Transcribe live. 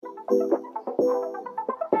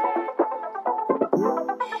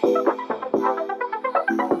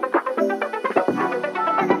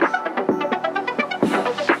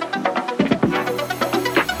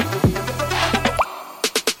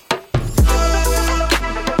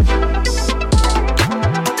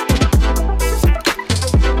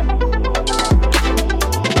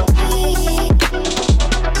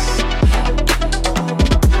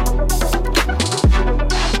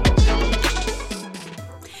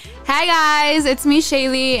Hi guys, it's me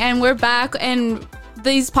Shaylee, and we're back in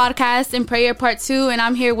these podcasts in prayer part 2, and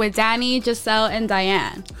I'm here with Danny, Giselle, and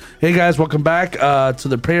Diane. Hey guys, welcome back to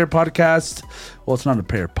the prayer podcast. Well, it's not a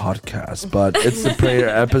prayer podcast, but it's the prayer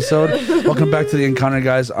episode. Welcome back to the encounter,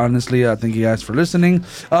 guys. Honestly, thank you guys for listening.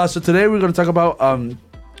 So today we're going to talk about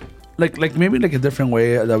like maybe like a different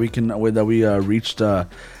way that we reached.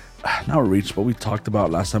 Not reached, but we talked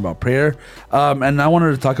about last time about prayer, and I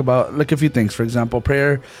wanted to talk about like a few things. For example,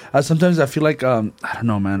 prayer. Sometimes I feel like I don't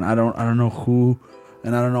know, man. I don't know who,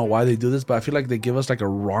 and I don't know why they do this, but I feel like they give us like a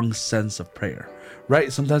wrong sense of prayer,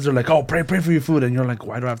 right? Sometimes they're like, "Oh, pray for your food," and you're like,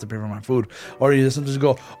 "Why do I have to pray for my food?" Or you sometimes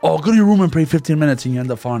go, "Oh, go to your room and pray 15 minutes," and you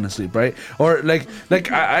end up falling asleep, right? Or like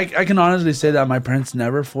I can honestly say that my parents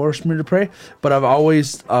never forced me to pray, but I've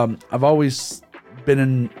always been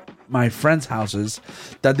in my friends' houses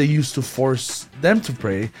that they used to force them to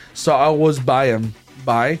pray. So I was by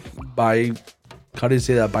how do you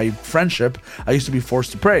say that? By friendship, I used to be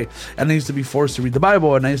forced to pray, and I used to be forced to read the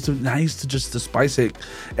Bible, and I used to just despise it.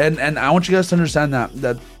 And I want you guys to understand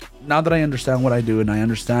that now that I understand what I do, and I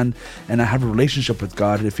understand, and I have a relationship with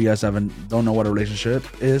God. If you guys don't know what a relationship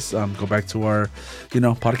is, go back to our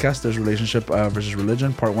podcast. There's relationship versus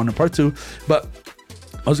religion, part 1 and part 2. But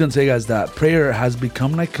I was gonna say, guys, that prayer has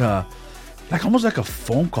become like almost like a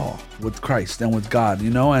phone call with Christ and with God,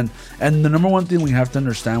 and the number one thing we have to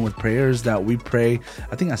understand with prayer is that we pray.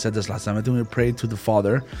 I think I said this last time. I think we pray to the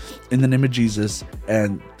Father in the name of Jesus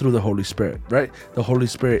and through the Holy Spirit, right? The Holy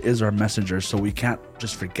Spirit is our messenger, so we can't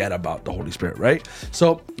just forget about the Holy Spirit, right?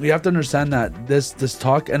 So we have to understand that this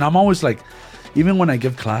talk, and I'm always like, even when I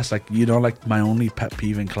give class, like my only pet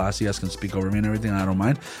peeve in class, you guys can speak over me and everything, I don't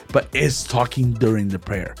mind, but is talking during the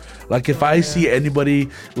prayer. Like if I see anybody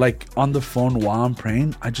like on the phone while I'm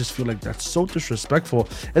praying, I just feel like that's so disrespectful.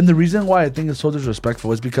 And the reason why I think it's so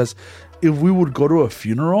disrespectful is because if we would go to a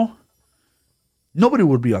funeral, nobody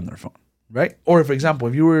would be on their phone, right? Or for example,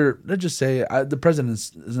 if you were, let's just say the president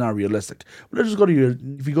is not realistic, but let's just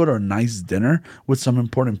if you go to a nice dinner with some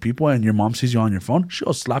important people and your mom sees you on your phone,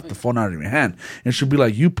 she'll slap the phone out of your hand, and she'll be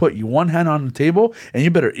like, you put your one hand on the table and you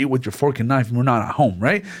better eat with your fork and knife, and we're not at home,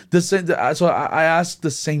 right? So I ask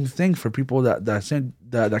the same thing for people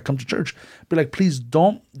that come to church. Be like, please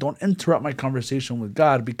don't interrupt my conversation with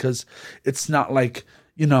God, because it's not like,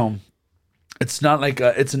 it's not like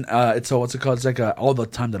it's what's it called? It's like all the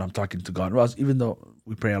time that I'm talking to God. Well, even though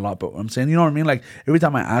we pray a lot, but I'm saying, you know what I mean? Like every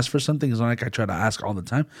time I ask for something, it's not like I try to ask all the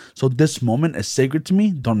time. So this moment is sacred to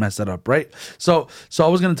me. Don't mess that up, right? So I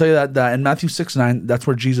was going to tell you that in Matthew 6:9, that's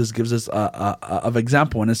where Jesus gives us of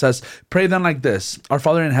example, and it says, "Pray then like this: Our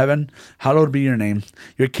Father in heaven, hallowed be your name.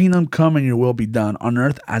 Your kingdom come, and your will be done on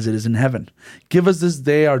earth as it is in heaven. Give us this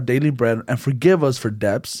day our daily bread, and forgive us for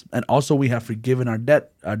debts, and also we have forgiven our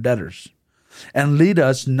debtors. And lead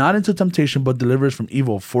us not into temptation, but deliver us from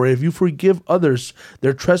evil. For if you forgive others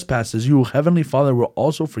their trespasses, your heavenly Father will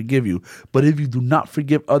also forgive you. But if you do not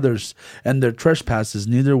forgive others and their trespasses,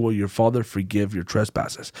 neither will your Father forgive your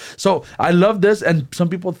trespasses." So I love this, and some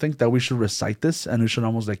people think that we should recite this, and we should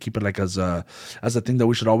almost like keep it like as a thing that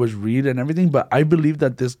we should always read and everything. But I believe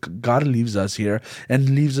that this God leaves us here and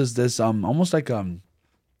leaves us this almost like Have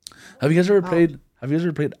you guys ever played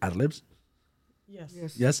ad libs?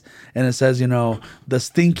 Yes. And it says, the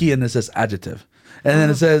stinky, and it says adjective. And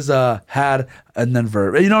then it says had, and then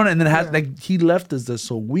verb. And then like he left us this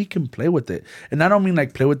so we can play with it. And I don't mean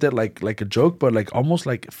like play with it like a joke, but like almost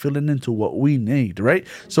like filling into what we need, right?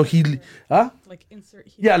 So like insert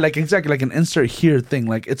here. Yeah, like exactly like an insert here thing.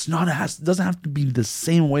 Like it doesn't have to be the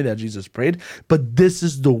same way that Jesus prayed, but this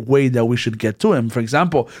is the way that we should get to him. For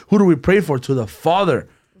example, who do we pray for? To the Father,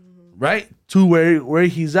 right? To where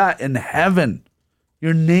he's at in heaven.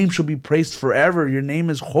 Your name shall be praised forever. Your name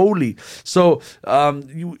is holy. So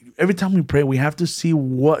every time we pray, we have to see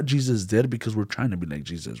what Jesus did, because we're trying to be like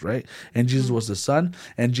Jesus, right? And Jesus was the Son,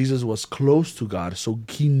 and Jesus was close to God, so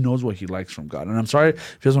he knows what he likes from God. And I'm sorry,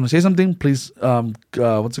 if you guys want to say something, please,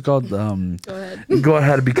 what's it called? Go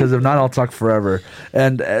ahead, because if not, I'll talk forever.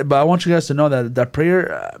 But I want you guys to know that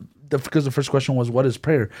prayer... because the first question was, what is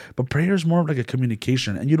prayer? But prayer is more of like a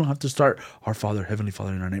communication, and you don't have to start, "Our Father, Heavenly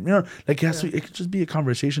Father," in our name. Like it can just be a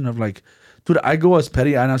conversation of like, Dude, I go as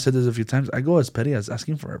petty, and I've said this a few times. I go as petty as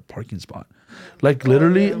asking for a parking spot. Like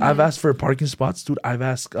literally, I've asked for parking spots, dude. I've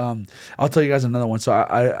asked. I'll tell you guys another one. So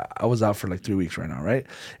I was out for like 3 weeks right now, right?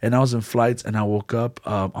 And I was in flights, and I woke up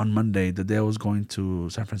on Monday, the day I was going to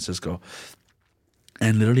San Francisco,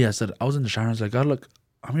 and literally I said, I was in the shower. I was like, God, look,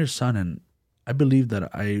 I'm your son, and I believe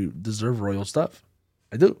that I deserve royal stuff.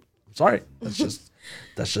 I do. Sorry, that's just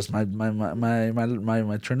my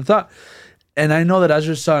train of thought. And I know that as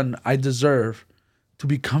your son, I deserve to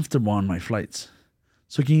be comfortable on my flights.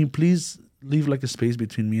 So can you please leave like a space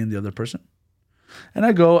between me and the other person? And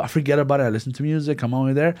I go, I forget about it. I listen to music. I'm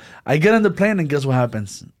only there. I get on the plane, and guess what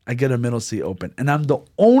happens? I get a middle seat open. And I'm the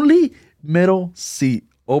only middle seat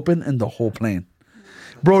open in the whole plane.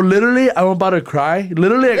 Bro, literally, I'm about to cry.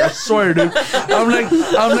 Literally, I swear, dude. I'm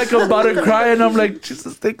like about to cry, and I'm like,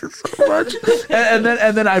 Jesus, thank you so much. And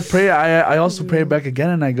then I pray. I also pray back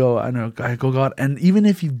again, and I go, God. And even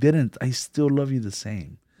if you didn't, I still love you the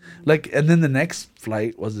same. Like, and then the next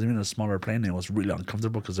flight was even a smaller plane. And it was really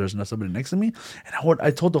uncomfortable because there's not somebody next to me. And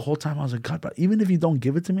I told the whole time, I was like, God, but even if you don't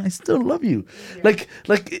give it to me, I still love you. Yeah.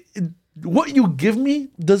 What you give me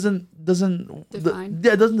doesn't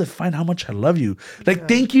define how much I love you. Like,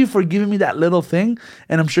 thank you for giving me that little thing.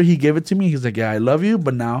 And I'm sure he gave it to me. He's like, yeah, I love you,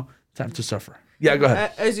 but now time to suffer. Yeah, go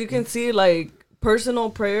ahead. As you can see, like, personal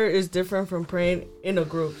prayer is different from praying in a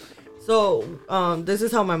group. So this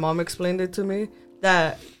is how my mom explained it to me,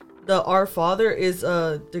 that the Our Father is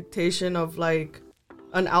a dictation of like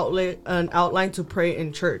an outline to pray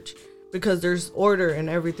in church, because there's order in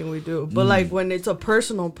everything we do. But like when it's a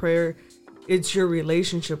personal prayer, it's your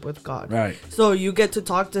relationship with God. Right. So you get to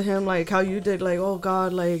talk to him like how you did, like, oh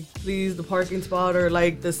God, like please the parking spot or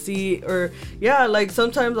like the seat, or like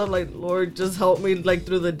sometimes I'm like, Lord, just help me like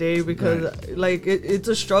through the day, because like it's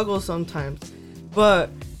a struggle sometimes. But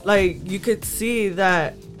like you could see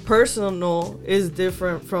that personal is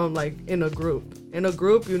different from like in a group. In a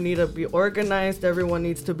group, you need to be organized. Everyone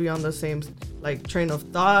needs to be on the same like train of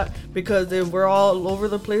thought, because if we're all over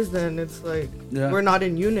the place, then it's like we're not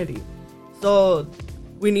in unity. So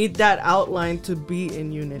we need that outline to be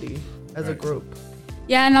in unity as a group.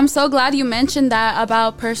 Yeah, and I'm so glad you mentioned that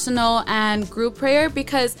about personal and group prayer,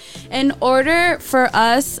 because in order for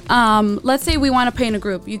us, let's say we want to pray in a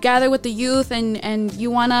group. You gather with the youth and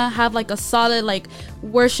you want to have like a solid like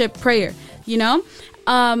worship prayer, you know?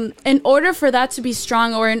 In order for that to be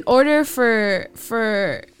strong, or in order for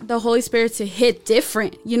the Holy Spirit to hit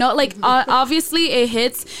different, you know, like obviously it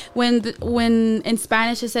hits when in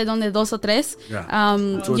Spanish it says donde dos o tres, you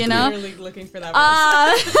know, literally looking for that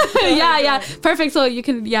verse. yeah, perfect. So you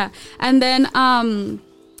can, and then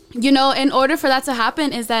you know, in order for that to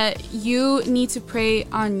happen is that you need to pray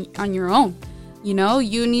on your own. You know,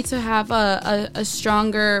 you need to have a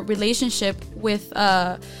stronger relationship with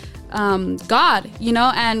God, you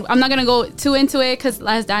know, and I'm not going to go too into it because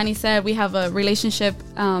as Danny said, we have a relationship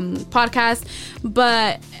podcast,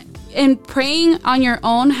 but in praying on your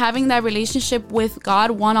own, having that relationship with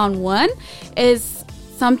God one-on-one is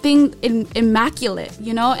something immaculate,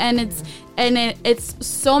 you know, and it's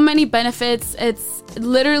so many benefits. It's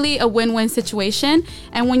literally a win-win situation.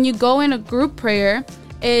 And when you go in a group prayer,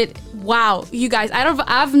 wow, you guys, I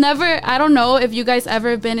don't know if you guys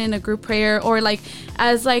ever been in a group prayer, or like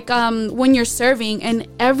as like when you're serving and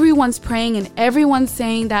everyone's praying and everyone's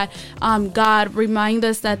saying that God, remind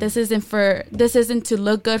us that this isn't to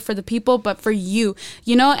look good for the people, but for you,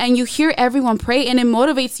 you know, and you hear everyone pray and it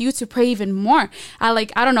motivates you to pray even more. I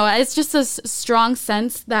don't know, it's just a strong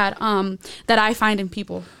sense that I find in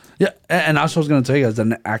people. Yeah, and also I was going to tell you guys that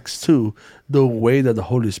in Acts 2, the way that the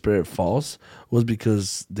Holy Spirit falls was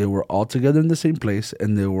because they were all together in the same place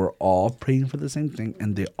and they were all praying for the same thing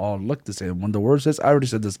and they all looked the same. When the word says, I already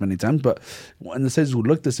said this many times, but when it says who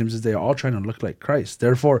look the same, it says they're all trying to look like Christ.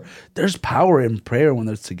 Therefore, there's power in prayer when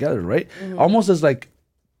they're together, right? Mm-hmm. Almost as like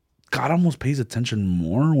God almost pays attention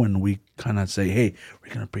more when we kind of say, hey,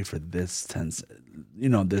 we're going to pray for this sense,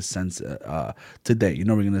 today. You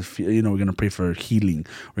know, we're going to pray for healing.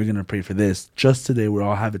 We're going to pray for this. Just today, we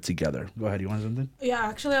all have it together. Go ahead. You want something? Yeah,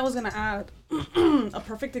 actually, I was going to add a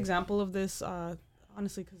perfect example of this,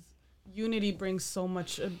 honestly, because unity brings so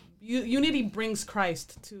much. Unity brings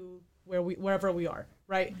Christ to wherever we are,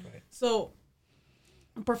 right? So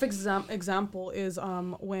a perfect example is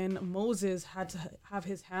when Moses had to have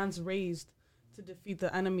his hands raised to defeat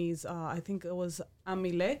the enemies. I think it was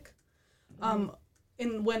Amalek.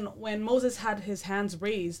 When Moses had his hands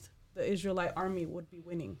raised, the Israelite army would be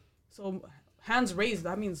winning. So hands raised,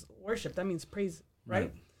 that means worship, that means praise,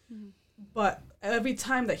 right? Mm-hmm. But every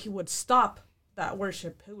time that he would stop that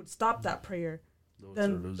worship, he would stop that prayer,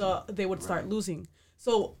 then they would start losing.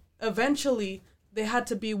 So eventually they had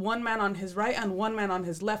to be one man on his right and one man on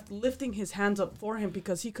his left, lifting his hands up for him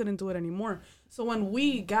because he couldn't do it anymore. So when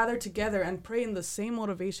we gather together and pray in the same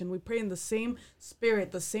motivation, we pray in the same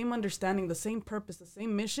spirit, the same understanding, the same purpose, the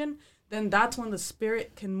same mission, then that's when the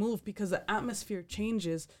spirit can move, because the atmosphere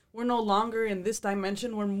changes. We're no longer in this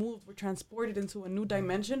dimension. We're moved. We're transported into a new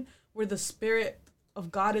dimension where the spirit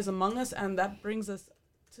of God is among us, and that brings us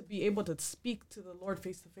to be able to speak to the Lord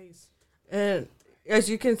face to face. And as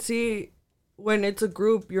you can see, when it's a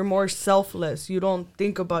group, you're more selfless. You don't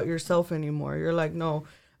think about yourself anymore. You're like, no,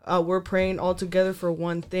 we're praying all together for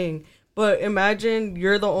one thing. But imagine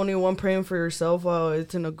you're the only one praying for yourself while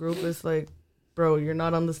it's in a group. It's like, bro, you're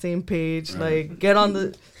not on the same page. Right. Like, get on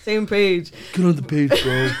the same page. Get on the page,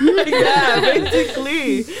 bro. Yeah,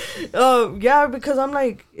 basically. Yeah, because I'm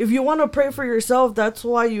like, if you want to pray for yourself, that's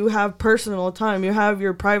why you have personal time. You have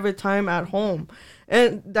your private time at home.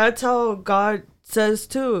 And that's how God says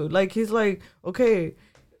too. Like, he's like, okay,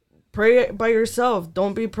 pray by yourself.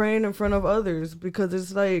 Don't be praying in front of others, because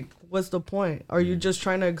it's like, what's the point? Are you just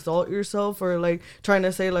trying to exalt yourself, or like trying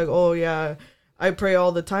to say like, oh yeah, I pray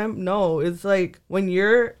all the time? No, it's like when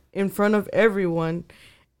you're in front of everyone,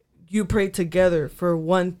 you pray together for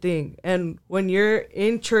one thing. And when you're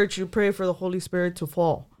in church, you pray for the Holy Spirit to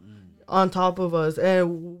fall on top of us.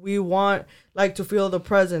 And we want like to feel the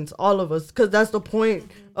presence, all of us, because that's the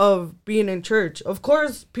point of being in church. Of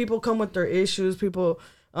course, people come with their issues. People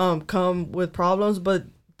come with problems. But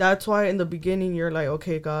that's why in the beginning, you're like,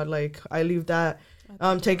 okay, God, like I leave that.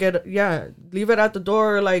 Take it, leave it at the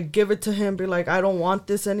door, like give it to him, be like, I don't want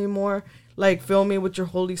this anymore, like fill me with your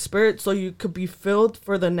Holy Spirit, so you could be filled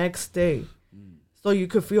for the next day, so you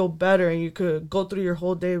could feel better, and you could go through your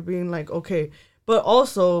whole day being like, okay. But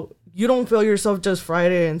also, you don't fill yourself just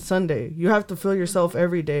Friday and Sunday. You have to fill yourself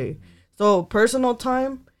every day. So personal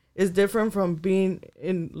time is different from being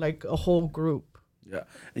in like a whole group. Yeah,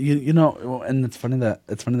 you know, and it's funny that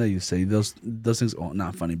you say those things. Oh,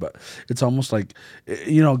 not funny, but it's almost like,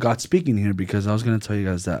 you know, God speaking here, because I was gonna tell you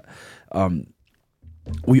guys that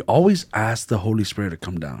we always ask the Holy Spirit to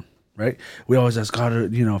come down, right? We always ask God to,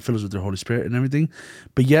 you know, fill us with the Holy Spirit and everything,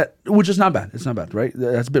 but yet, which is not bad. It's not bad, right?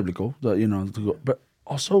 That's biblical, you know. But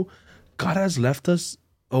also, God has left us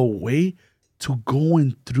a way to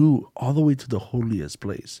going through all the way to the holiest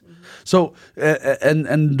place. Mm-hmm. So,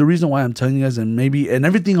 and the reason why I'm telling you guys, and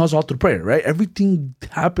everything else all through prayer, right? Everything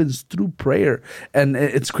happens through prayer. And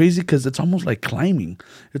it's crazy because it's almost like climbing.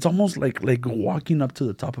 It's almost like walking up to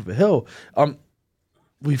the top of a hill.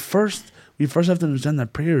 We first have to understand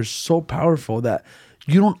that prayer is so powerful that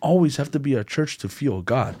you don't always have to be at church to feel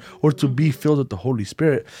God or to be filled with the Holy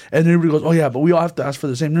Spirit. And everybody goes, oh yeah, but we all have to ask for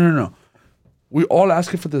the same. No. We all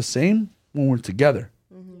ask it for the same when we're together.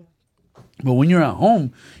 Mm-hmm. But when you're at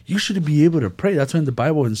home, you should be able to pray. That's why in the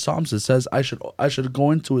Bible, in Psalms, it says, I should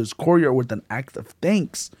go into his courtyard with an act of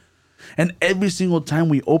thanks. And every single time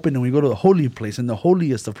we open and we go to the holy place and the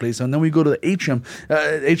holiest of places, and then we go to the atrium.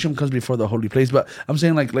 Atrium comes before the holy place, but I'm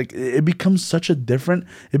saying like it becomes such a different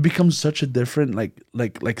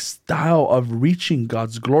like style of reaching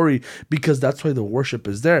God's glory, because that's why the worship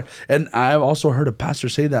is there. And I've also heard a pastor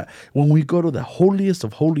say that when we go to the holiest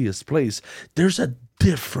of holiest place, there's a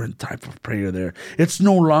different type of prayer there. It's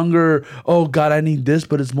no longer, oh God, I need this,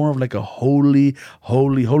 but it's more of like a holy.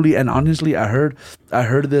 And honestly, I heard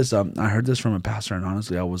this from a pastor, and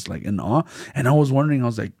honestly, I was like in awe, and I was wondering, I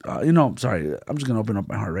was like, sorry, I'm just gonna open up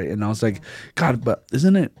my heart, right? And I was like, God, but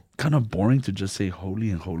isn't it kind of boring to just say holy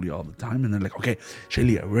and holy all the time? And they're like, okay,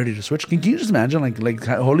 Shaylee, are we ready to switch? Can you just imagine like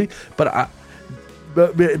holy?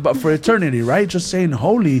 But for eternity, right? Just saying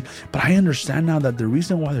holy. But I understand now that the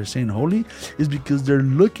reason why they're saying holy is because they're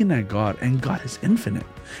looking at God, and God is infinite.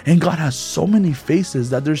 And God has so many faces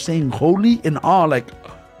that they're saying holy in awe, like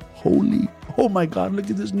holy. Oh my God, look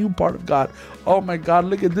at this new part of God. Oh my God,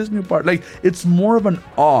 look at this new part. Like, it's more of an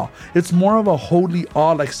awe. It's more of a holy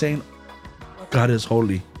awe, like saying, God is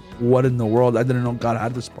holy. What in the world? I didn't know God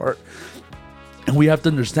had this part. And we have to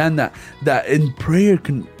understand that in prayer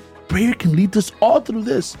can lead us all through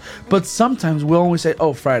this. But sometimes we'll always say,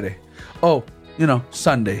 oh, Friday. Oh,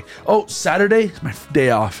 Sunday. Oh, Saturday is my day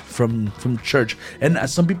off from church. And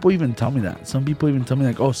some people even tell me that. Some people even tell me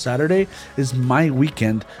like, oh, Saturday is my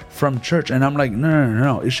weekend from church. And I'm like,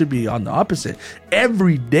 no. It should be on the opposite.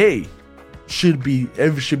 Every day should be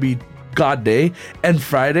God day, and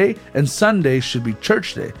Friday and Sunday should be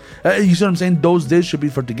church day. You see what I'm saying? Those days should be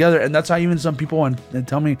for together. And that's how even some people want to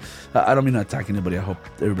tell me, I don't mean to attack anybody, I hope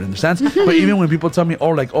everybody understands, but even when people tell me,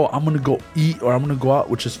 I'm gonna go eat or I'm gonna go out,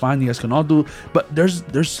 which is fine, you guys can all do, but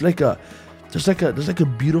there's like there's like a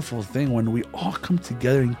beautiful thing when we all come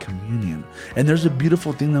together in communion, and there's a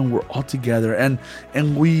beautiful thing that we're all together, and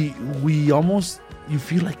we almost, you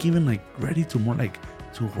feel like even like ready to more like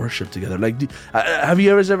to worship together. Like, have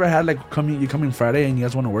you ever had like you come in Friday and you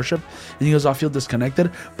guys want to worship and you guys all feel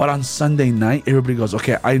disconnected, but on Sunday night everybody goes,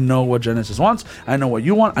 okay, I know what Genesis wants, I know what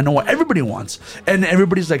you want, I know what everybody wants, and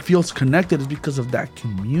everybody's like feels connected. Is because of that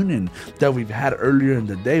communion that we've had earlier in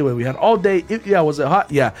the day, where we had all day. Was it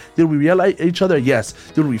hot? Yeah. Did we yell at each other? Yes.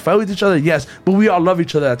 Did we fight with each other? Yes. But we all love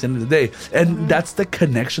each other at the end of the day, and that's the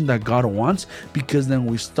connection that God wants, because then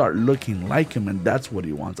we start looking like Him, and that's what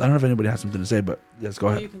He wants. I don't know if anybody has something to say, but yes, go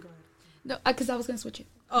ahead. You can go ahead. No, because I was gonna switch it.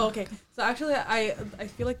 Oh, okay. So actually, I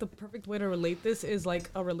feel like the perfect way to relate this is like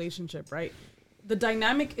a relationship, right? The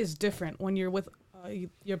dynamic is different when you're with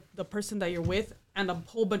the person that you're with and a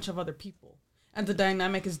whole bunch of other people, and the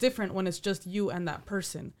dynamic is different when it's just you and that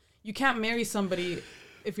person. You can't marry somebody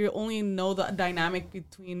if you only know the dynamic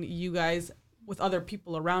between you guys with other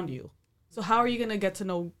people around you. So how are you gonna get to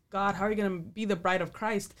know God? How are you gonna be the bride of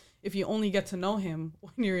Christ if you only get to know Him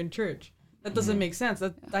when you're in church? That doesn't make sense.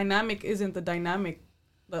 That dynamic isn't the dynamic,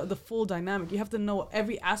 the full dynamic. You have to know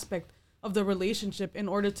every aspect of the relationship in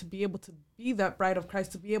order to be able to be that bride of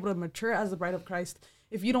Christ, to be able to mature as the bride of Christ.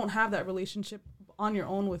 If you don't have that relationship on your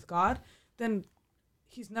own with God, then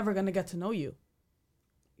He's never going to get to know you.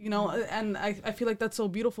 You know, and I feel like that's so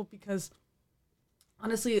beautiful, because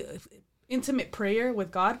honestly, intimate prayer with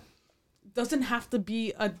God doesn't have to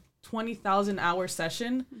be a 20,000 hour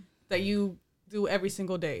session that you do every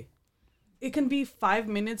single day. It can be 5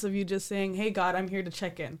 minutes of you just saying, hey, God, I'm here to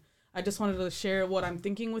check in. I just wanted to share what I'm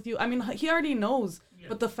thinking with you. I mean, He already knows,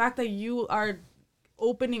 but the fact that you are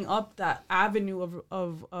opening up that avenue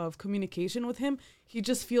of communication with Him, He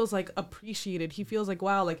just feels like appreciated. He feels like,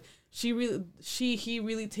 wow, like he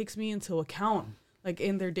really takes me into account, like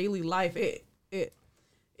in their daily life.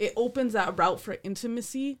 It opens that route for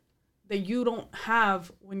intimacy that you don't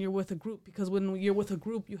have when you're with a group, because when you're with a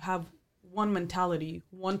group, you have one mentality,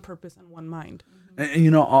 one purpose, and one mind. And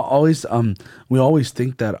you know, we always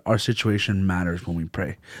think that our situation matters when we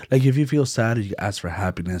pray. Like, if you feel sad, you ask for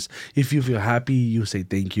happiness. If you feel happy, you say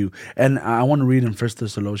thank you. And I want to read in 1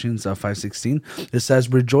 Thessalonians 5:16. It says,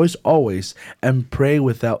 rejoice always and pray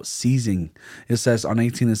without ceasing. It says on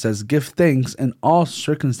 18, it says, give thanks in all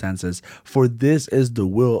circumstances, for this is the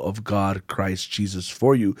will of God, Christ Jesus,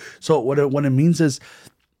 for you. So what it means is,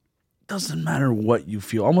 doesn't matter what you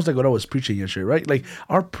feel. Almost like what I was preaching yesterday, right? Like,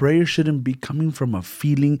 our prayer shouldn't be coming from a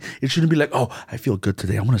feeling. It shouldn't be like, oh, I feel good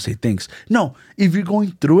today, I want to say thanks. No, if you're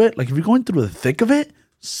going through it, like if you're going through the thick of it,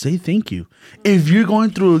 say thank you. If you're going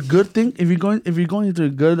through a good thing, if you're going through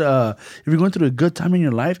a good time in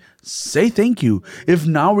your life, say thank you. If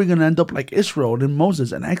now we're gonna end up like Israel and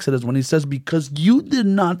Moses and Exodus, when he says, because you did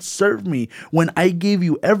not serve me when I gave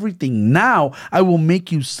you everything, now I will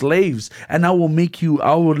make you slaves, and I will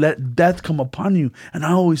let death come upon you. And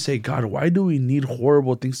I always say, God, why do we need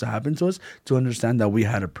horrible things to happen to us to understand that we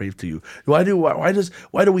had to pray to you? Why do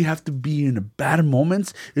we have to be in bad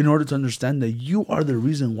moments in order to understand that you are the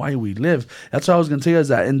reason why we live? That's what I was gonna tell you, is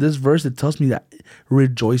that in this verse it tells me that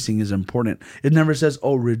rejoicing is important. It never says,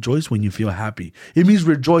 oh, rejoice when you feel happy. It means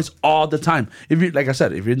rejoice all the time. If you, like I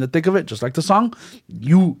said, if you're in the thick of it, just like the song,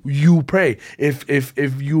 you pray.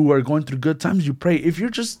 If you are going through good times, you pray. If you're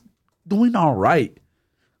just doing all right,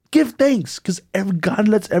 give thanks, because God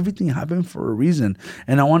lets everything happen for a reason.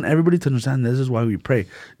 And I want everybody to understand this is why we pray,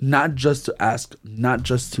 not just to ask, not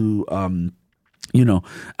just to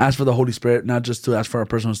ask for the Holy Spirit, not just to ask for our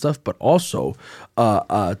personal stuff, but also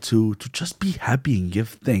to just be happy and give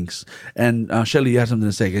thanks. And Shelly, you had something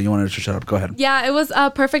to say, and you wanted to shut up. Go ahead. Yeah, it was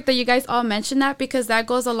perfect that you guys all mentioned that, because that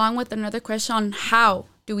goes along with another question on how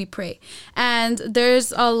do we pray. And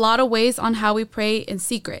there's a lot of ways on how we pray in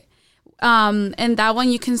secret. And that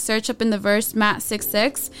one you can search up in the verse, Matt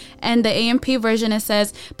 6:6, and the AMP version, it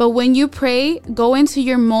says, but when you pray, go into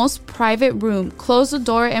your most private room, close the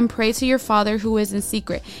door, and pray to your Father who is in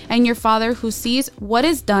secret, and your Father who sees what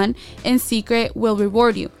is done in secret will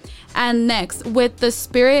reward you. And next, with the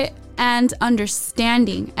Spirit and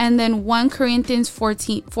understanding. And then 1 Corinthians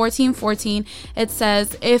 14, it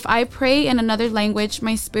says, if I pray in another language,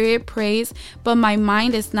 my spirit prays, but my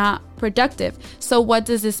mind is not productive. So what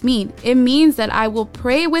does this mean? It means that I will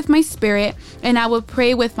pray with my spirit and I will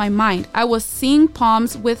pray with my mind. I will sing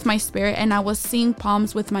psalms with my spirit and I will sing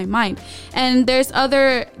psalms with my mind. And there's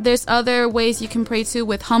other ways you can pray too,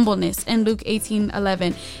 with humbleness in Luke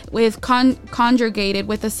 18:11, with conjugated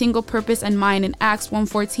with a single purpose and mind in Acts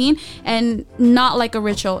 1:14, and not like a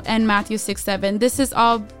ritual in Matthew 6:7. This is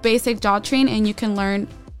all basic doctrine, and you can learn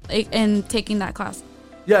in taking that class.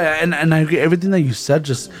 Yeah, and I agree. Everything that you said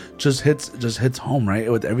just hits home,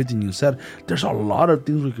 right? With everything you said, there's a lot of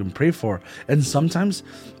things we can pray for, and sometimes,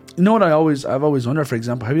 you know what I've always wondered. For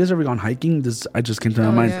example, have you guys ever gone hiking? I just came to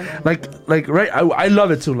my mind. Yeah. Like right. I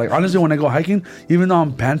love it too. Like honestly, when I go hiking, even though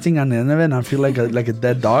I'm panting on the end of it, and I feel like a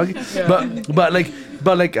dead dog. But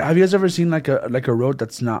like, have you guys ever seen like a road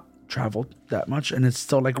that's not traveled that much and it's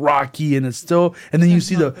still like rocky and then you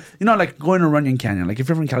see like going to Runyon Canyon, like if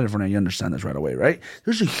you're from California you understand this right away, right?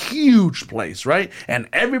 There's a huge place, right? And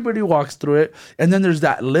everybody walks through it, and then there's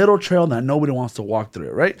that little trail that nobody wants to walk through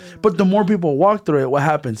it, right? But the more people walk through it, what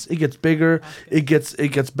happens? It gets bigger, it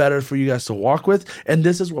gets better for you guys to walk with. And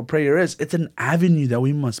this is what prayer is. It's an avenue that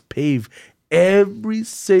we must pave every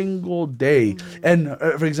single day. And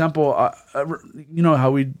for example, you know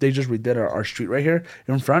how they just redid our street right here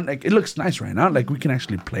in front. Like it looks nice right now. Like we can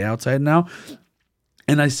actually play outside now.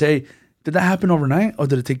 And I say, did that happen overnight, or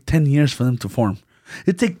did it take 10 years for them to form?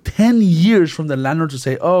 It take 10 years from the landlord to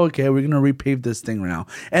say, oh, okay, we're going to repave this thing now.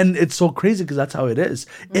 And it's so crazy because that's how it is.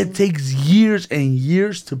 It takes years and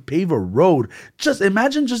years to pave a road. Just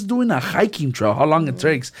imagine just doing a hiking trail, how long it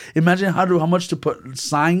takes. Imagine how much to put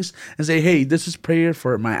signs and say, hey, this is prayer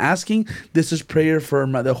for my asking. This is prayer for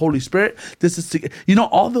the Holy Spirit. This is,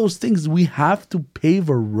 all those things. We have to pave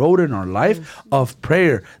a road in our life of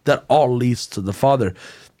prayer that all leads to the Father.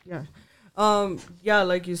 Yeah. Yeah,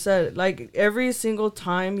 like you said, like every single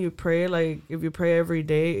time you pray, like if you pray every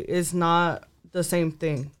day, it's not the same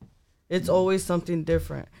thing. It's always something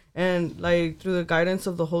different. And like through the guidance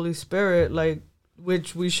of the Holy Spirit, like,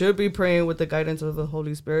 which we should be praying with the guidance of the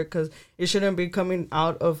Holy Spirit, because it shouldn't be coming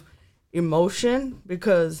out of emotion,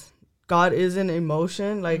 because God is an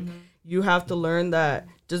emotion. Like you have to learn that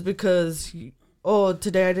just because,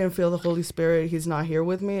 today I didn't feel the Holy Spirit, he's not here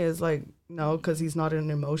with me, is like, no, because he's not an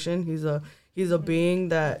emotion. He's a being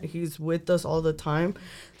that he's with us all the time.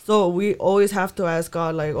 So we always have to ask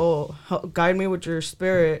God, like, guide me with your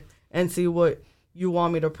spirit and see what you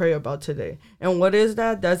want me to pray about today. And what is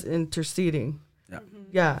that? That's interceding. Yeah.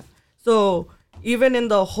 Yeah. So even in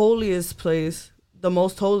the holiest place, the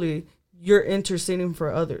most holy, you're interceding for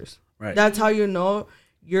others. Right. That's how you know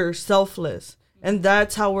you're selfless. And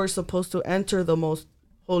that's how we're supposed to enter the most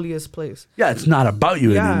holiest place. Yeah, it's not about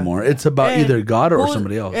you anymore. It's about either God or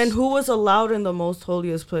somebody else. And who was allowed in the most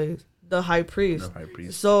holiest place? The high priest.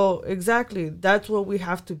 So exactly, that's what we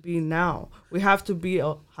have to be now. We have to be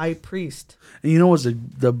a high priest. And you know what's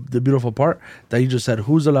the beautiful part? That you just said,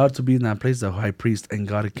 who's allowed to be in that place? The high priest. And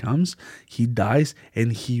God comes, he dies,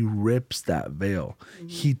 and he rips that veil.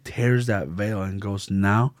 He tears that veil and goes,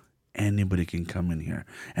 now anybody can come in here.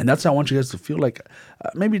 And that's how I want you guys to feel. Like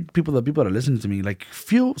maybe the people that are listening to me, like,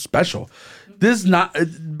 feel special. This not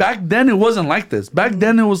back then it wasn't like this. Back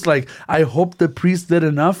then it was like, I hope the priest did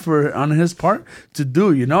enough on his part to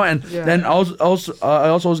do, and then I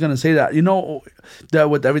also was gonna say that, that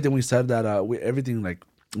with everything we said, that everything like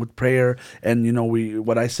with prayer, and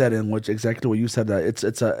what I said, and exactly what you said,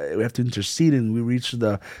 that we have to intercede and we reach to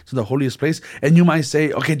the holiest place. And you might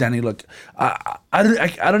say, okay, Danny, look, I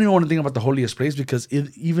don't even want to think about the holiest place, because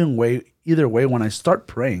either way, when I start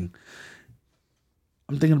praying,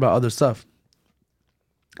 I'm thinking about other stuff.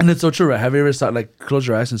 And it's so true, right? Have you ever started, like, close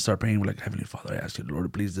your eyes and start praying, like, Heavenly Father, I ask you,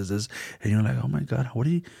 Lord, please, this, and you're like, oh my God, what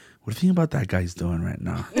do you think about that guy's doing right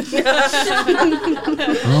now?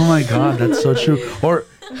 Oh my God, that's so true. Or,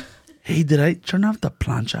 hey, did I turn off the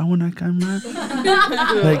plancha when I came back?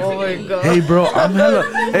 Like, oh my God. Hey, bro, I'm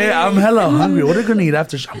hella hungry. What are you gonna eat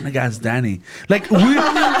after? I'm gonna ask Danny. Like, we're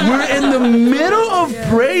in the middle of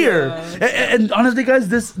prayer. And honestly, guys,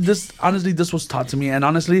 this was taught to me. And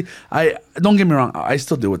honestly, I don't get me wrong, I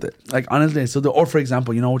still deal with it. Like, honestly, I still do. Or for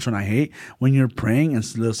example, you know which one I hate? When you're praying and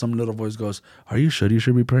some little voice goes, "Are you sure you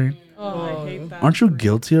should be praying?" Oh, I hate that. Aren't you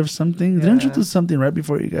guilty of something? Yeah. Didn't you do something right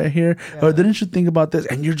before you got here? Yeah. Or didn't you think about this?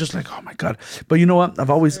 And you're just like, oh my God. But you know what? I've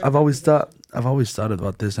always thought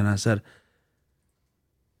about this, and I said,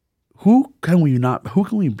 who can we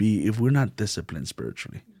be if we're not disciplined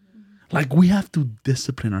spiritually? Like, we have to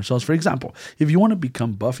discipline ourselves. For example, if you want to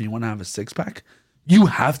become buff and you want to have a six-pack, you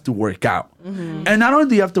have to work out. Mm-hmm. And not only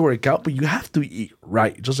do you have to work out, but you have to eat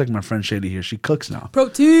right. Just like my friend Shaylee here, she cooks now.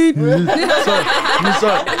 Protein.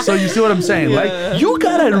 So you see what I'm saying? Yeah. Like, you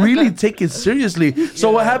gotta really take it seriously.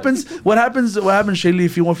 So what happens, Shaylee,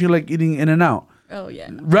 if you feel like eating In-N-Out? Oh yeah.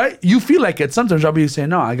 Right? You feel like it. Sometimes I'll be saying,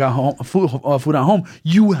 no, I got food at home.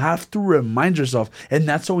 You have to remind yourself, and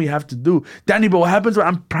that's what we have to do. Danny, but what happens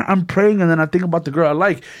when I'm praying and then I think about the girl I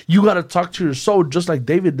like? You got to talk to your soul, just like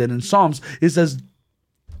David did in Psalms. It says,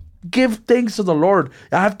 give thanks to the Lord.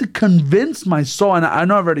 I have to convince my soul. And I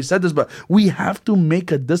know I've already said this, but we have to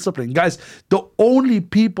make a discipline. Guys, the only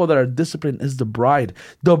people that are disciplined is the bride.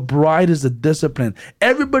 The bride is the discipline.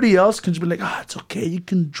 Everybody else can just be like, it's okay. You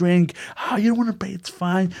can drink. You don't want to pray. It's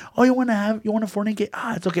fine. You want to fornicate.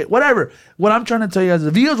 It's okay. Whatever. What I'm trying to tell you guys is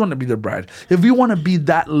if you guys want to be the bride, if you want to be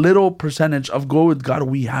that little percentage of go with God,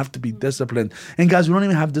 we have to be disciplined. And guys, we don't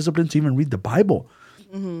even have discipline to even read the Bible.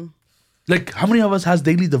 Mm-hmm. Like, how many of us has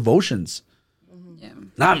daily devotions? Yeah.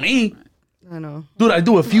 Not me. I know, dude. I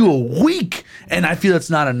do a few a week, and I feel it's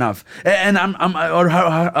not enough. And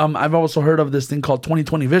I've also heard of this thing called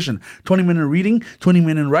 20/20 vision: 20-minute reading,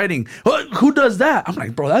 20-minute writing. Who does that? I'm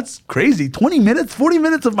like, bro, that's crazy. 20 minutes, 40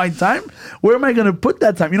 minutes of my time. Where am I gonna put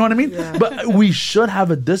that time? You know what I mean? Yeah. But we should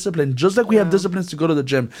have a discipline, just like we have disciplines to go to the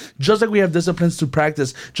gym, just like we have disciplines to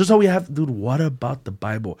practice, just how we have. Dude, what about the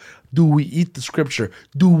Bible? Do we eat the scripture?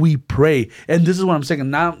 Do we pray? And this is what I'm saying.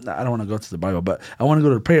 Now, I don't want to go to the Bible, but I want to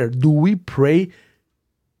go to prayer. Do we pray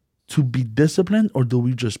to be disciplined, or do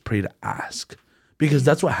we just pray to ask? Because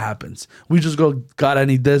that's what happens. We just go, God, I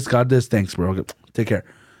need this. God, this. Thanks, bro. Okay, take care.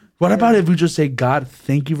 What about if we just say, God,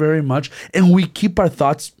 thank you very much, and we keep our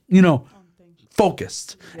thoughts,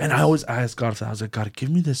 focused? Yes. And I always ask God, I was like, God, give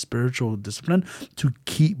me the spiritual discipline to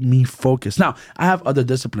keep me focused. Now, I have other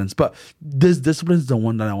disciplines, but this discipline is the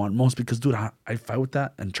one that I want most because, dude, I fight with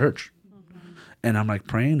that in church. And I'm like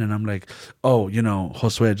praying, and I'm like,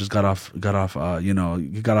 Josue just got off, you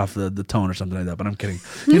got off the tone or something like that. But I'm kidding,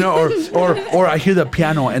 or I hear the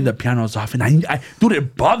piano and the piano's off, and I dude,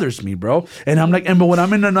 it bothers me, bro. And I'm like, but when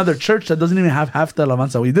I'm in another church that doesn't even have half the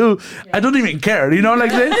alabanza we do, I don't even care,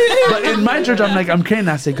 But in my church, I'm like, I'm praying, and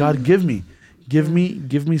I say, God, give me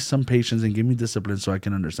some patience and give me discipline so I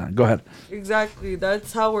can understand. Go ahead. Exactly.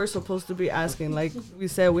 That's how we're supposed to be asking. Like we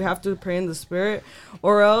said, we have to pray in the Spirit,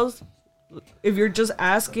 or else. If you're just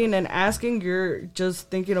asking, you're just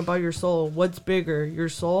thinking about your soul. What's bigger, your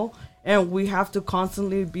soul? And we have to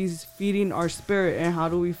constantly be feeding our spirit. And how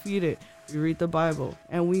do we feed it? We read the Bible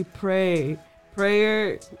and we pray.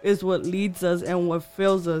 Prayer is what leads us and what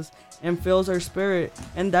fills us and fills our spirit.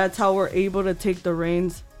 And that's how we're able to take the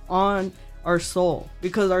reins on our soul.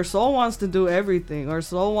 Because our soul wants to do everything. Our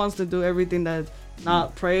soul wants to do everything that's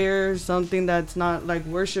not prayer, something that's not like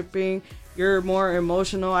worshiping. You're more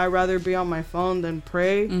emotional. I'd rather be on my phone than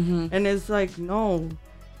pray. Mm-hmm. And it's like, no.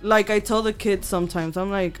 Like I tell the kids sometimes, I'm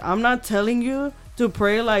like, I'm not telling you to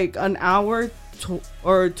pray like an hour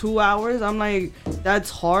or 2 hours. I'm like, that's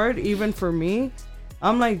hard even for me.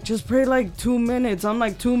 I'm like, just pray like 2 minutes. I'm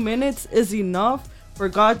like, 2 minutes is enough for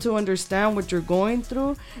God to understand what you're going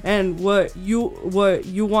through and what you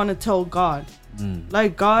want to tell God.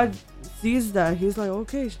 Like God sees that. He's like,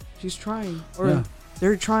 okay, she's trying, or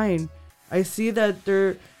they're trying. I see that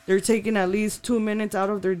they're taking at least 2 minutes out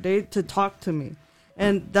of their day to talk to me.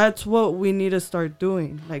 And that's what we need to start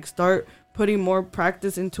doing. Like start putting more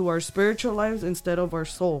practice into our spiritual lives instead of our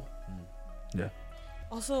soul. Yeah.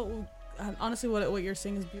 Also, honestly, what you're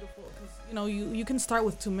saying is beautiful. Because, you can start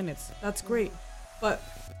with 2 minutes. That's great. But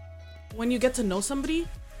when you get to know somebody,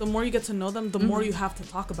 the more you get to know them, the more you have to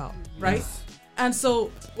talk about, right? Yes. And so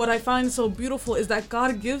what I find so beautiful is that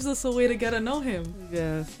God gives us a way to get to know him.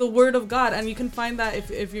 Yes. The word of God. And you can find that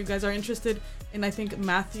if you guys are interested in, I think,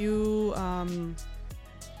 Matthew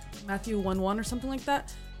 1:1 or something like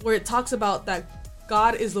that, where it talks about that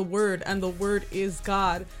God is the word and the word is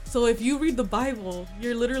God. So if you read the Bible,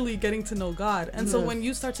 you're literally getting to know God. And so when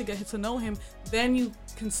you start to get to know him, then you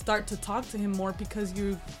can start to talk to him more because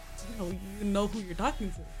you know who you're talking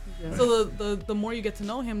to. Yeah. So the more you get to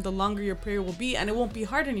know him, the longer your prayer will be, and it won't be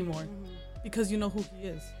hard anymore because you know who he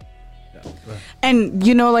is. Yeah. And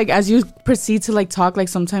as you proceed to talk,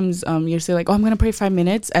 sometimes you say I'm gonna pray 5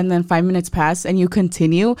 minutes, and then 5 minutes pass and you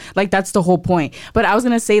continue, that's the whole point. But I was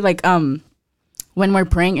gonna say when we're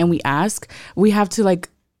praying and we ask, we have to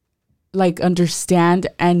understand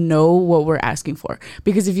and know what we're asking for.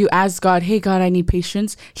 Because if you ask God, hey God, I need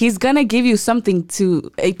patience, he's gonna give you something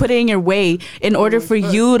to put it in your way in order for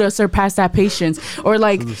you to surpass that patience. Or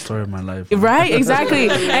this is the story of my life, right? Exactly.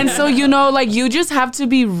 And so you just have to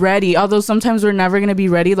be ready, although sometimes we're never gonna be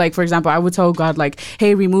ready. For example, I would tell God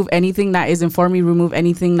hey, remove anything that isn't for me, remove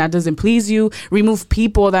anything that doesn't please you, remove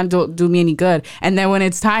people that don't do me any good. And then when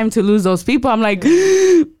it's time to lose those people, I'm like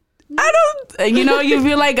I don't, you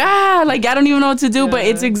feel I don't even know what to do, but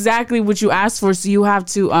it's exactly what you asked for. So you have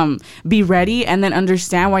to be ready and then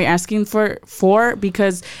understand why you're asking for,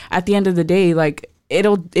 because at the end of the day,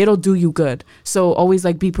 it'll do you good. So always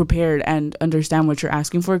like be prepared and understand what you're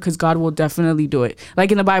asking for, because God will definitely do it.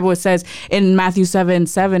 Like in the Bible, it says in Matthew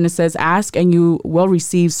 7:7, it says, ask and you will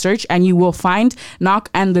receive, search and you will find, knock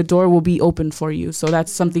and the door will be open for you. So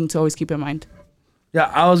that's something to always keep in mind. Yeah,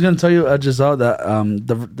 I was gonna tell you, Giselle, that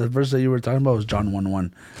the verse that you were talking about was John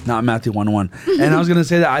 1:1, not Matthew 1:1. And I was gonna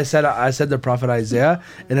say that I said the prophet Isaiah,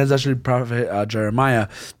 and it's actually prophet Jeremiah,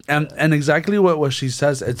 and exactly what she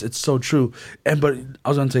says, it's so true. But I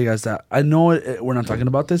was gonna tell you guys that I know we're not talking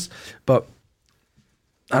about this, but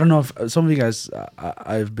I don't know if some of you guys,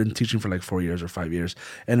 I've been teaching for like 4 years or 5 years,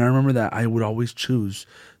 and I remember that I would always choose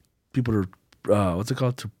people to what's it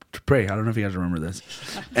called, to pray. I don't know if you guys remember this,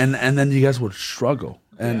 and then you guys would struggle.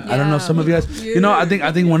 And I don't know, some of you guys,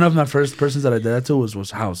 I think one of my first persons that I did that to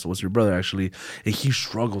was your brother, actually. And he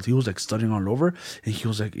struggled. He was like studying all over, and he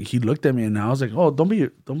was like, he looked at me, and I was like, oh, don't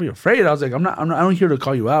be afraid. I was like, I'm not here to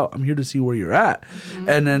call you out. I'm here to see where you're at. Mm-hmm.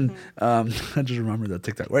 And then I just remember that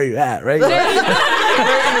TikTok, where you at, right?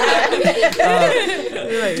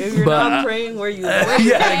 If you're not praying, where you at?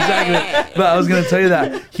 Yeah, exactly. But I was gonna tell you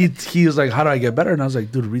that he was like, how do I get better? And I was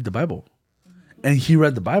like, dude, read the Bible. And he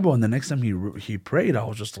read the Bible, and the next time he prayed, I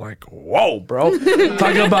was just like, whoa, bro.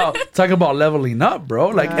 talk about leveling up, bro.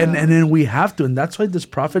 Like, and then we have to, and that's why this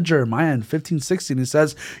prophet Jeremiah in 15:16, he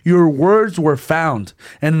says, your words were found.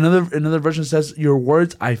 And another version says, your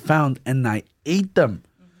words I found and I ate them.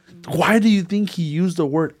 Why do you think he used the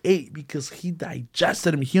word ate? Because he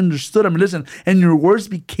digested him. He understood him. Listen, and your words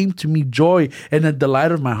became to me joy and the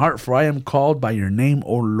delight of my heart, for I am called by your name,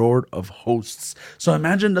 O Lord of hosts. So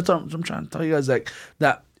imagine, that's what I'm trying to tell you guys, like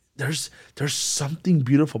that there's something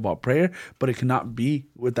beautiful about prayer, but it cannot be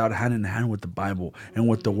without hand in hand with the Bible and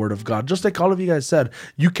with the Word of God. Just like all of you guys said,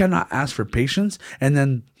 you cannot ask for patience, and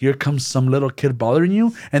then here comes some little kid bothering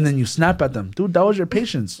you, and then you snap at them. Dude, that was your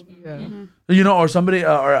patience. Yeah. Mm-hmm. You know, or somebody,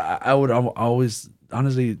 or I would always,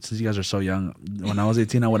 honestly, since you guys are so young, when I was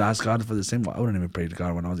 18, I would ask God for the same. I wouldn't even pray to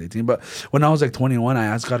God when I was 18, but when I was like 21, I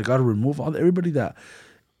asked God to remove everybody that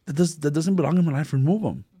doesn't belong in my life, remove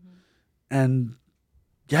them. Mm-hmm. And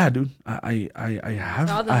yeah, dude, I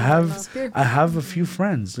have a few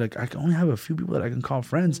friends. Like, I only have a few people that I can call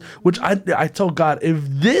friends, which I tell God, if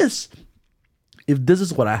this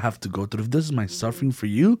is what I have to go through, if this is my suffering for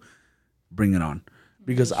you, bring it on.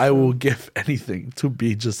 Because I will give anything to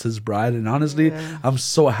be just his bride. And honestly, I'm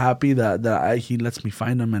so happy that he lets me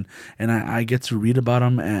find him, and I get to read about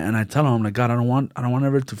him, and I tell him, like, God, I don't want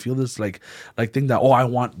ever to feel this like think that, oh, I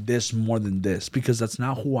want this more than this, because that's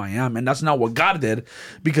not who I am, and that's not what God did.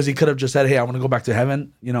 Because he could have just said, hey, I want to go back to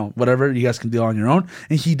heaven, whatever, you guys can deal on your own,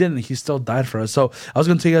 and he didn't. He still died for us. So I was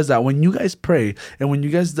gonna tell you guys that when you guys pray and when you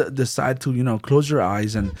guys decide to close your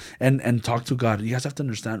eyes and talk to God, you guys have to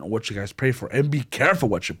understand what you guys pray for, and be careful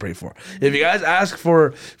what you pray for. If you guys ask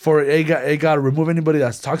for hey God, remove anybody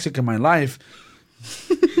that's toxic in my life,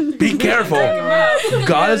 be careful.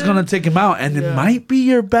 God is gonna take him out, and it might be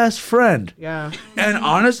your best friend. Yeah. And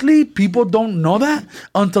honestly, people don't know that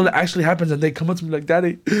until it actually happens, and they come up to me like,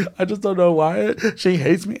 Daddy, I just don't know why she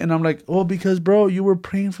hates me. And I'm like, oh, because bro, you were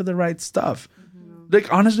praying for the right stuff.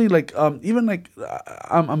 Like, honestly, like, even like,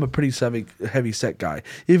 I'm a pretty heavy set guy.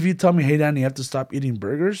 If you tell me, hey Danny, you have to stop eating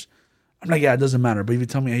burgers, I'm like, yeah, it doesn't matter. But if you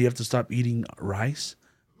tell me, hey, you have to stop eating rice,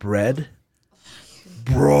 bread,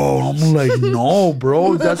 bro, I'm like, no,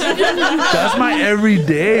 bro, that's my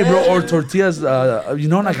everyday, bro. Or tortillas,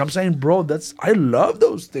 like I'm saying, bro, I love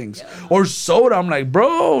those things. Or soda, I'm like,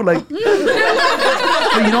 bro, like, you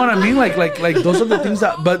know what I mean? Like those are the things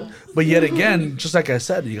that, but yet again, just like I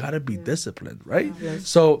said, you gotta be disciplined, right? Yes.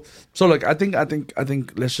 So like, I think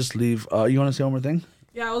let's just leave. You want to say one more thing?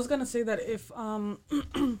 Yeah, I was gonna say that if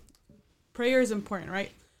prayer is important, right?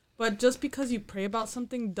 But just because you pray about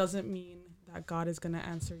something doesn't mean that God is going to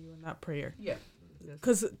answer you in that prayer. Yeah.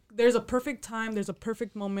 Because there's a perfect time, there's a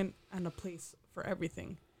perfect moment and a place for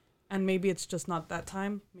everything. And maybe it's just not that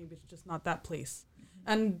time. Maybe it's just not that place.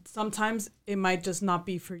 Mm-hmm. And sometimes it might just not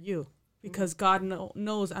be for you, because God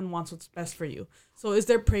knows and wants what's best for you. So is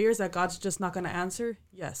there prayers that God's just not going to answer?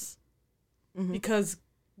 Yes. Mm-hmm. Because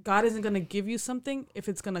God isn't going to give you something if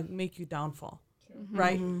it's going to make you downfall. Mm-hmm.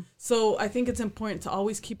 Right? So I think it's important to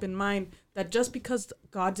always keep in mind that just because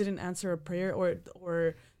God didn't answer a prayer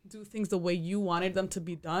or do things the way you wanted them to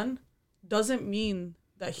be done doesn't mean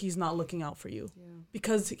that he's not looking out for you. Yeah.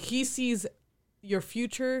 Because he sees your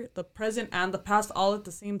future, the present, and the past all at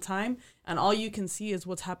the same time, and all you can see is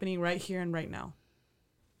what's happening right here and right now.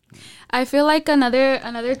 I feel like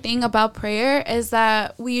another thing about prayer is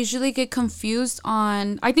that we usually get confused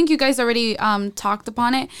on. I think you guys already talked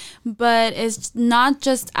upon it, but it's not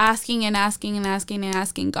just asking and asking and asking and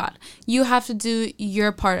asking God. You have to do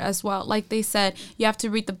your part as well. Like they said, you have to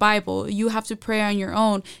read the Bible. You have to pray on your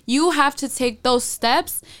own. You have to take those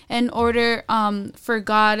steps in order for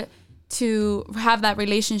God to have that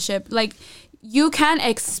relationship. Like you can't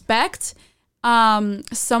expect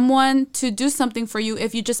someone to do something for you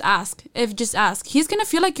if you just ask. He's gonna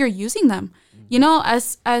feel like you're using them, you know,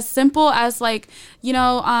 as simple as like, you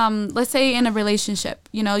know, let's say in a relationship,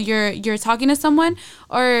 you know, you're talking to someone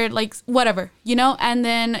or like whatever, you know, and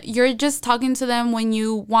then you're just talking to them when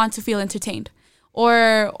you want to feel entertained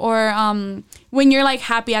or when you're like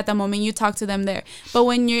happy at the moment, you talk to them there. But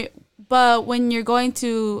when you're going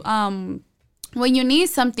to when you need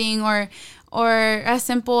something or as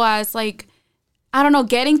simple as like, I don't know,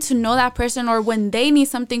 getting to know that person, or when they need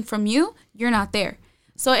something from you, you're not there.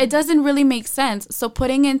 So it doesn't really make sense. So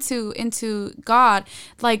putting into God,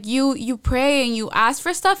 like you pray and you ask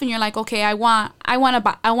for stuff and you're like, okay, I want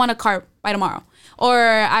a car by tomorrow, or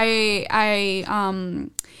I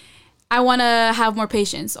want to have more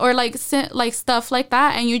patience, or like stuff like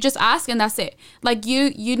that, and you just ask and that's it. Like you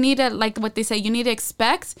need to, like what they say, you need to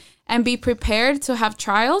expect and be prepared to have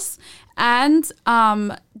trials and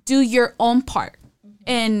do your own part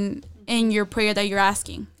in your prayer that you're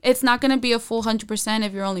asking. It's not going to be a full 100%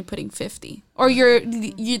 if you're only putting 50, or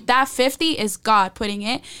that 50 is God putting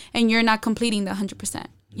it and you're not completing the 100%,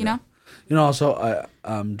 you know? You know, also,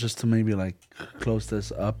 I just to maybe like close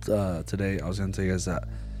this up today, I was going to tell you guys that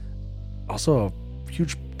also a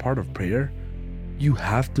huge part of prayer, you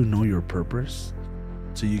have to know your purpose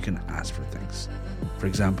so you can ask for things. For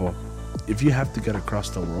example, if you have to get across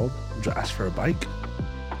the world, would you ask for a bike?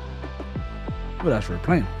 You would ask for a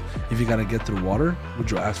plane. If you got to get through water, would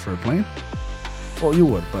you ask for a plane? Well, you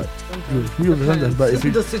would, but you would sometimes. But if you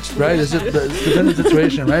the situation. right, it depends on the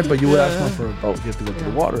situation, right? But you would ask one for a boat. You have to go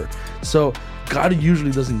through the water. So God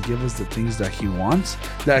usually doesn't give us the things that He wants,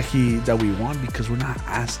 that we want, because we're not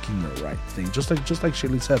asking the right thing. Just like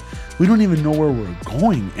Shirley said, we don't even know where we're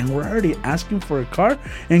going, and we're already asking for a car.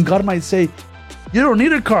 And God might say, "You don't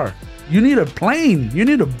need a car. You need a plane. You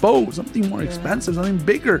need a boat, something more expensive, something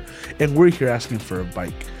bigger." And we're here asking for a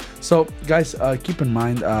bike. So, guys, keep in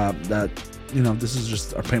mind that, you know, this is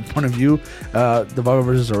just our point of view. The Bible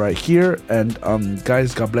verses are right here. And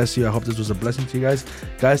guys, God bless you. I hope this was a blessing to you guys.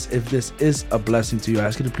 Guys, if this is a blessing to you, I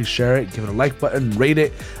ask you to please share it, give it a like button, rate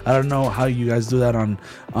it. I don't know how you guys do that on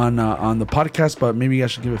the podcast, but maybe you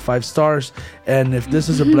guys should give it 5 stars. And if this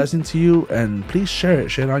is a blessing to you, and please share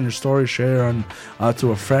it on your story, share it on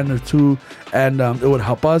to a friend or two, and it would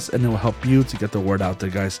help us and it will help you to get the word out there,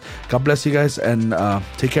 guys. God bless you guys, and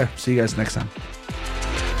take care. See you guys next time.